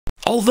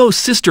Although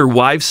Sister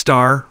Wives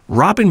star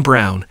Robyn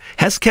Brown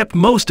has kept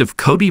most of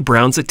Kody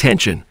Brown's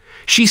attention,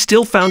 she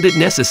still found it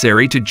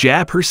necessary to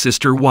jab her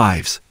sister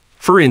wives.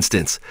 For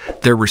instance,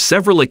 there were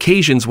several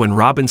occasions when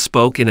Robyn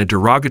spoke in a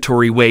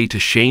derogatory way to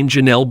shame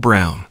Janelle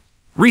Brown.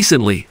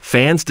 Recently,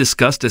 fans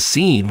discussed a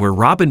scene where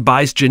Robyn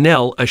buys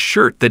Janelle a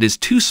shirt that is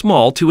too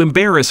small to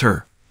embarrass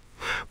her.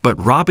 But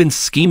Robyn's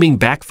scheming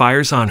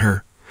backfires on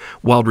her.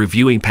 While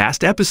reviewing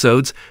past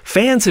episodes,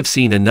 fans have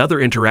seen another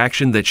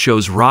interaction that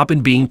shows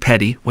Robyn being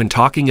petty when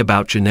talking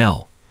about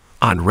Janelle.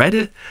 On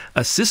Reddit,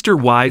 a Sister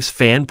Wives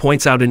fan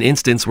points out an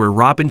instance where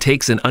Robyn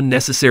takes an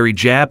unnecessary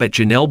jab at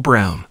Janelle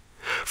Brown.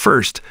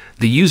 First,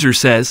 the user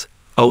says,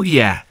 "Oh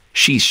yeah,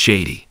 she's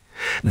shady."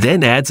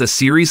 Then adds a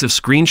series of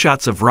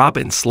screenshots of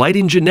Robyn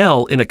slighting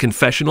Janelle in a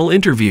confessional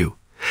interview.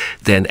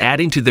 Then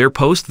adding to their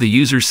post, the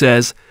user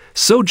says,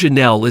 "So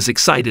Janelle is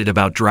excited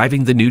about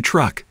driving the new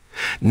truck."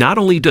 Not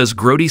only does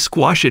Grody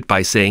squash it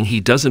by saying he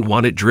doesn't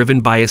want it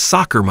driven by a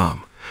soccer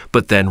mom,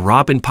 but then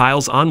Robyn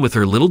piles on with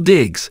her little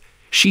digs.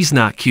 She's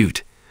not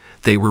cute.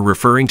 They were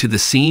referring to the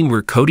scene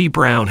where Kody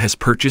Brown has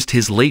purchased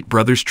his late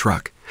brother's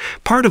truck.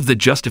 Part of the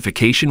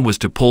justification was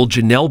to pull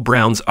Janelle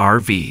Brown's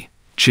RV.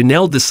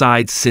 Janelle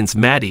decides since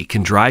Maddie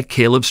can drive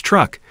Caleb's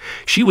truck,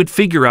 she would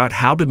figure out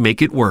how to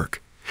make it work.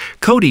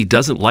 Kody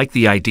doesn't like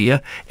the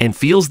idea and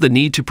feels the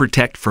need to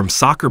protect from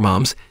soccer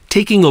moms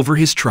taking over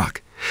his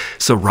truck.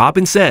 So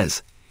Robyn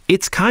says,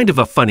 "It's kind of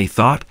a funny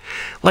thought,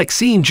 like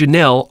seeing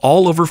Janelle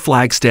all over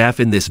Flagstaff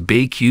in this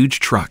big huge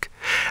truck.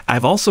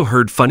 I've also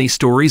heard funny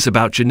stories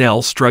about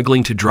Janelle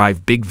struggling to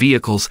drive big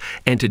vehicles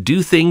and to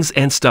do things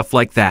and stuff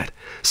like that,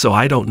 so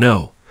I don't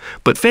know."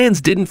 But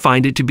fans didn't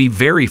find it to be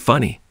very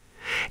funny,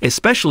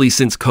 especially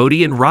since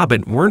Kody and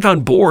Robyn weren't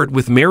on board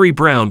with Mary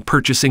Brown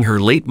purchasing her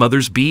late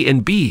mother's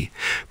B&B,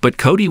 but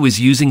Kody was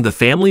using the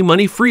family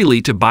money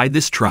freely to buy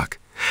this truck.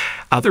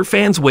 Other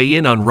fans weigh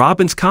in on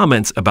Robyn's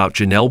comments about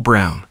Janelle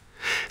Brown.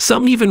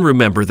 Some even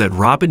remember that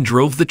Robyn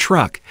drove the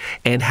truck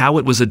and how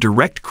it was a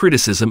direct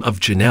criticism of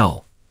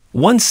Janelle.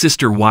 One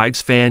Sister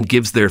Wives fan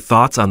gives their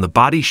thoughts on the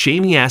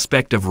body-shaming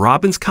aspect of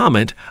Robyn's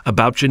comment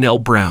about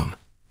Janelle Brown.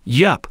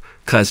 "Yup,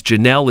 'cause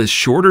Janelle is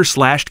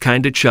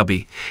shorter/kinda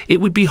chubby.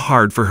 It would be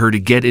hard for her to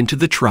get into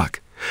the truck.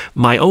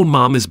 My own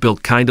mom is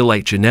built kinda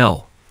like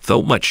Janelle,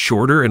 though much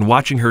shorter, and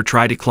watching her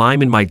try to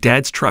climb in my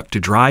dad's truck to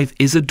drive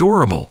is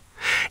adorable."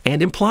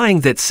 And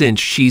implying that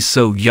since she's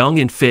so young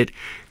and fit,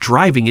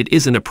 driving it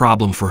isn't a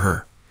problem for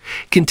her.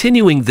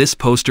 Continuing, this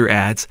poster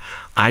adds,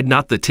 "I'm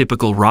not the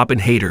typical Robyn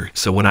hater,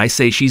 so when I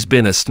say she's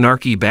been a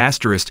snarky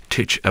bastardist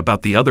titch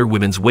about the other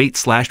women's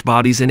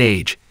weight/bodies and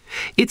age,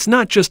 it's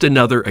not just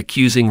another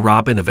accusing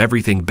Robyn of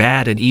everything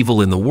bad and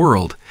evil in the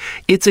world.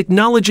 It's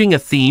acknowledging a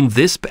theme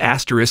this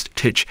asterisk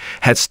titch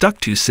has stuck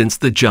to since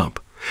the jump.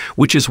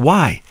 Which is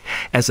why,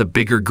 as a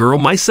bigger girl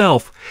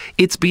myself,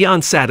 it's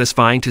beyond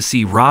satisfying to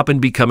see Robyn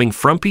becoming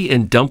frumpy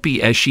and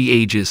dumpy as she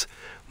ages,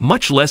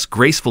 much less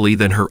gracefully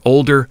than her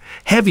older,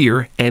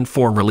 heavier, and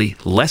formerly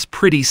less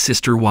pretty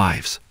sister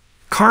wives.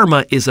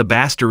 Karma is a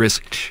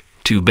basterisk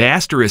to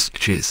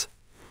basterisks.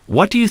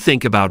 What do you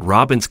think about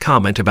Robyn's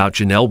comment about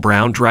Janelle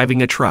Brown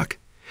driving a truck?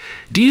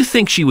 Do you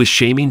think she was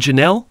shaming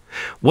Janelle?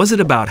 Was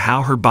it about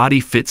how her body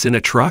fits in a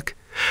truck?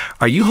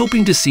 Are you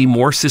hoping to see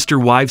more Sister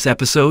Wives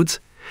episodes?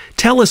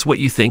 Tell us what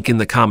you think in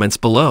the comments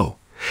below.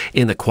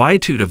 In the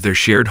quietude of their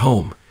shared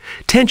home,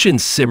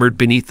 tensions simmered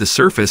beneath the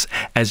surface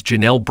as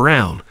Janelle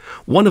Brown,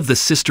 one of the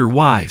Sister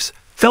Wives,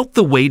 felt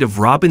the weight of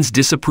Robyn's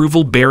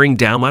disapproval bearing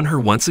down on her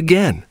once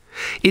again.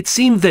 It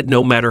seemed that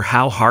no matter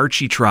how hard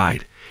she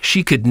tried,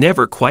 she could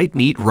never quite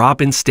meet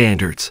Robyn's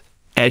standards.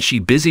 As she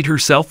busied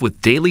herself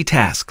with daily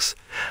tasks,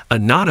 a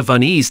knot of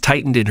unease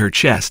tightened in her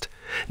chest,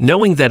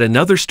 knowing that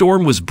another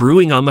storm was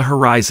brewing on the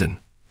horizon.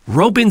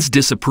 Robyn's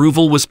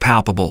disapproval was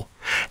palpable,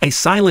 a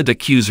silent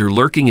accuser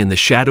lurking in the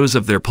shadows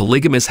of their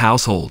polygamous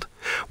household.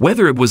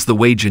 Whether it was the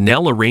way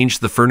Janelle arranged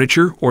the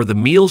furniture or the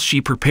meals she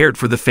prepared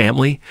for the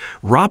family,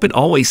 Robyn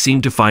always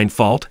seemed to find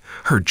fault,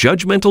 her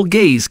judgmental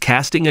gaze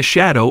casting a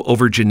shadow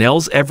over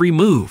Janelle's every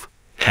move.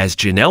 As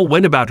Janelle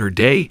went about her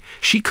day,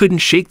 she couldn't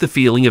shake the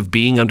feeling of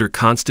being under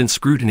constant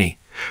scrutiny,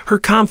 her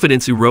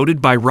confidence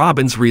eroded by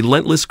Robyn's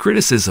relentless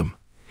criticism.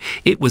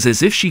 It was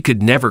as if she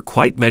could never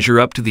quite measure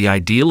up to the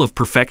ideal of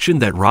perfection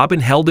that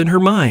Robyn held in her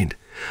mind,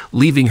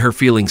 leaving her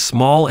feeling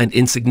small and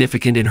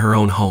insignificant in her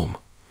own home.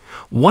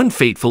 One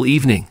fateful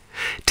evening,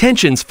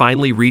 tensions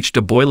finally reached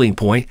a boiling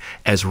point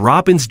as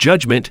Robyn's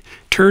judgment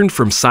turned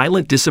from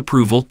silent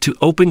disapproval to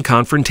open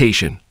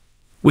confrontation.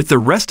 With the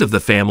rest of the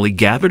family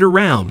gathered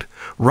around,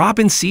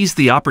 Robyn seized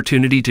the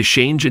opportunity to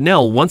shame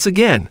Janelle once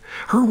again,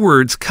 her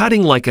words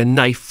cutting like a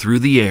knife through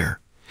the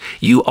air.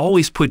 "You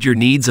always put your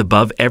needs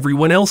above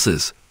everyone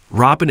else's,"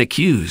 Robyn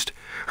accused,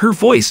 her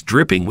voice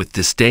dripping with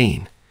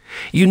disdain.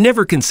 "You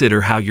never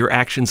consider how your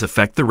actions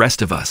affect the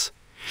rest of us."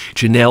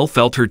 Janelle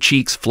felt her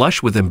cheeks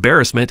flush with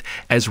embarrassment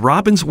as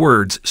Robyn's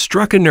words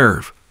struck a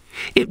nerve.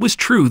 It was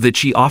true that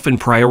she often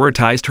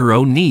prioritized her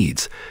own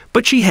needs,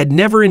 but she had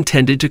never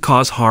intended to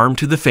cause harm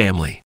to the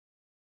family.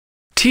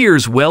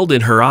 Tears welled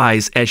in her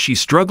eyes as she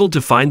struggled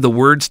to find the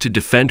words to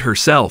defend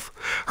herself,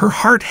 her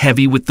heart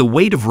heavy with the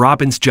weight of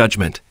Robyn's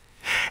judgment.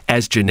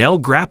 As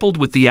Janelle grappled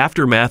with the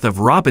aftermath of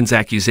Robyn's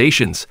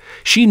accusations,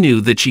 she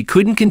knew that she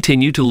couldn't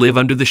continue to live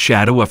under the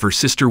shadow of her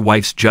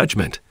sister-wife's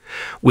judgment.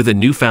 With a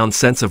newfound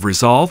sense of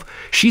resolve,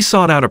 she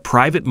sought out a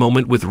private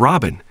moment with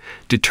Robyn,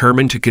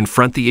 determined to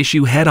confront the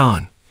issue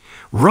head-on.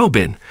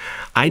 "Robyn,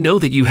 I know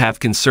that you have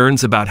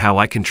concerns about how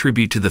I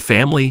contribute to the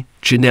family,"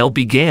 Janelle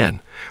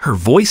began, her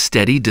voice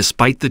steady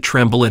despite the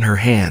tremble in her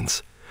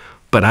hands.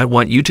 "But I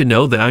want you to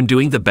know that I'm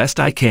doing the best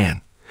I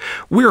can.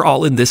 We're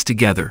all in this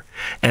together,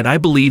 and I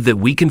believe that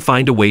we can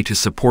find a way to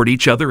support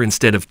each other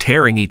instead of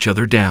tearing each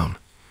other down."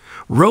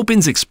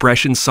 Robyn's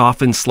expression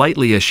softened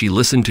slightly as she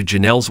listened to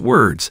Janelle's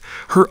words,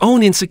 her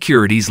own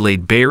insecurities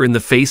laid bare in the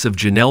face of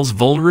Janelle's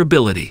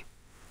vulnerability.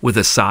 With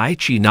a sigh,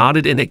 she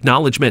nodded in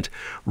acknowledgement,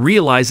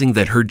 realizing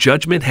that her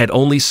judgment had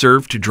only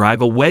served to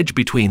drive a wedge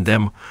between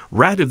them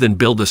rather than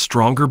build a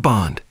stronger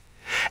bond.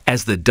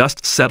 As the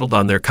dust settled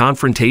on their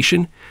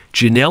confrontation,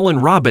 Janelle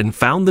and Robyn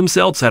found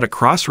themselves at a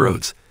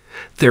crossroads,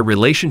 their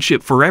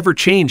relationship forever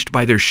changed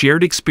by their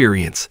shared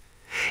experience.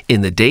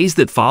 In the days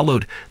that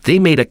followed, they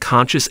made a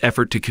conscious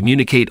effort to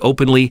communicate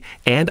openly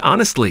and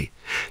honestly,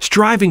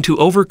 striving to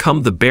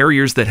overcome the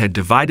barriers that had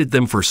divided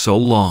them for so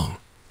long.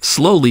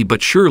 Slowly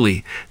but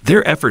surely,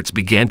 their efforts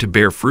began to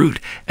bear fruit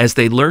as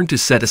they learned to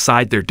set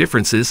aside their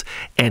differences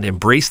and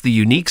embrace the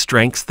unique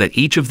strengths that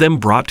each of them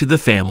brought to the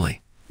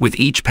family. With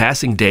each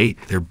passing day,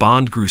 their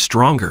bond grew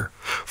stronger,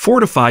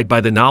 fortified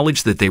by the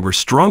knowledge that they were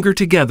stronger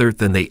together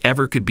than they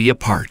ever could be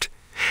apart.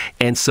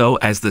 And so,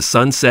 as the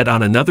sun set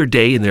on another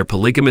day in their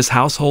polygamous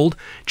household,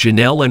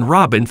 Janelle and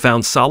Robyn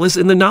found solace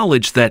in the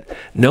knowledge that,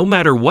 no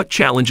matter what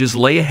challenges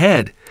lay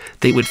ahead,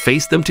 they would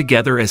face them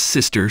together as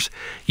sisters,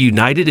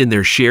 united in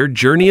their shared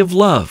journey of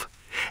love,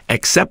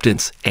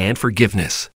 acceptance, and forgiveness.